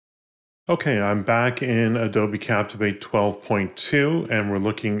Okay, I'm back in Adobe Captivate 12.2 and we're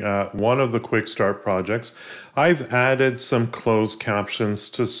looking at one of the quick start projects. I've added some closed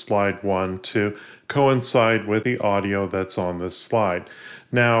captions to slide 1 to coincide with the audio that's on this slide.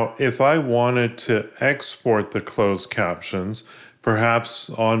 Now, if I wanted to export the closed captions,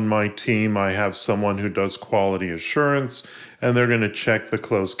 perhaps on my team I have someone who does quality assurance and they're going to check the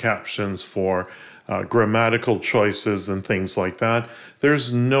closed captions for grammatical choices and things like that.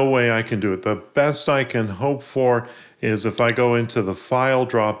 There's no way I can do it. The best I can hope for is if I go into the File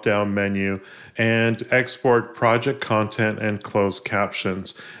drop-down menu and export project content and closed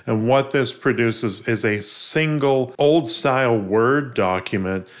captions. And what this produces is a single old-style Word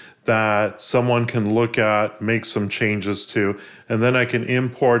document that someone can look at, make some changes to, and then I can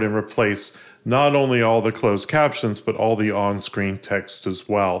import and replace not only all the closed captions, but all the on-screen text as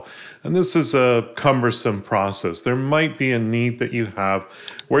well. And this is a cumbersome process. There might be a need that you have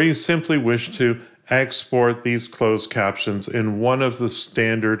where you simply wish to export these closed captions in one of the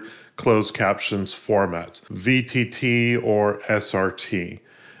standard closed captions formats, VTT or SRT.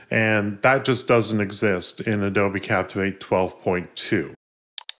 And that just doesn't exist in Adobe Captivate 12.2.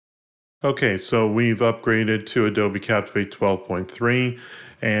 Okay, so we've upgraded to Adobe Captivate 12.3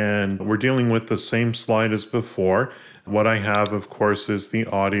 and we're dealing with the same slide as before. What I have, of course, is the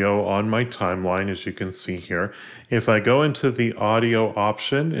audio on my timeline, as you can see here. If I go into the audio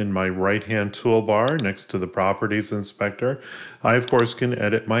option in my right-hand toolbar next to the Properties Inspector, I, of course, can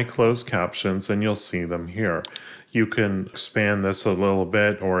edit my closed captions and you'll see them here. You can expand this a little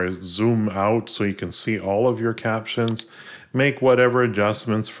bit or zoom out so you can see all of your captions, make whatever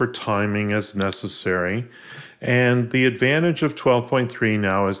adjustments for timing as necessary. And the advantage of 12.3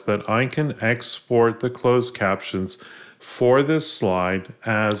 now is that I can export the closed captions for this slide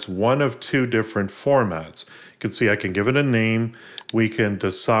as one of two different formats. You can see I can give it a name. We can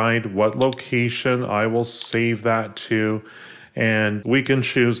decide what location I will save that to, and we can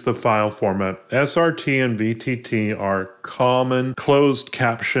choose the file format. SRT and VTT are common closed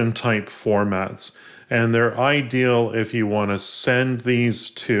caption type formats, and they're ideal if you want to send these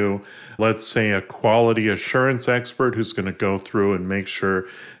to, let's say, a quality assurance expert who's going to go through and make sure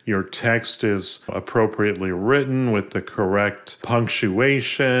your text is appropriately written with the correct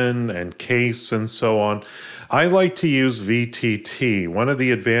punctuation and case and so on. I like to use VTT. One of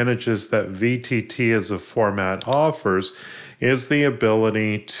the advantages that VTT as a format offers is the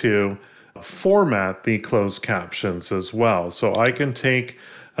ability to format the closed captions as well. So I can take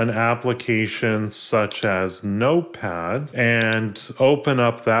an application such as Notepad and open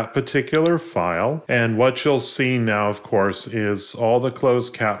up that particular file. And what you'll see now, of course, is all the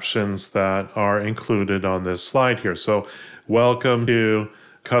closed captions that are included on this slide here. So welcome to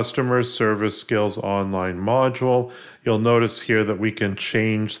Customer Service Skills Online module. You'll notice here that we can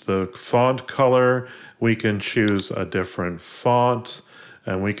change the font color. We can choose a different font,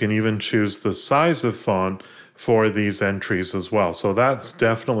 and we can even choose the size of font for these entries as well. So that's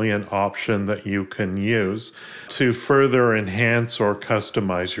definitely an option that you can use to further enhance or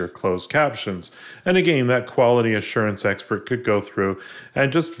customize your closed captions. And again, that quality assurance expert could go through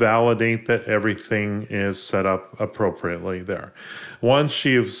and just validate that everything is set up appropriately there. Once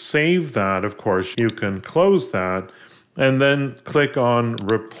you've saved that, of course, you can close that and then click on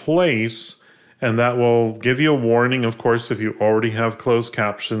Replace. And that will give you a warning, of course, if you already have closed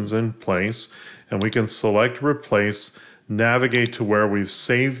captions in place. And we can select Replace, navigate to where we've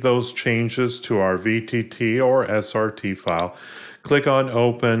saved those changes to our VTT or SRT file, click on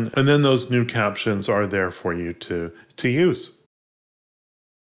Open, and then those new captions are there for you to use.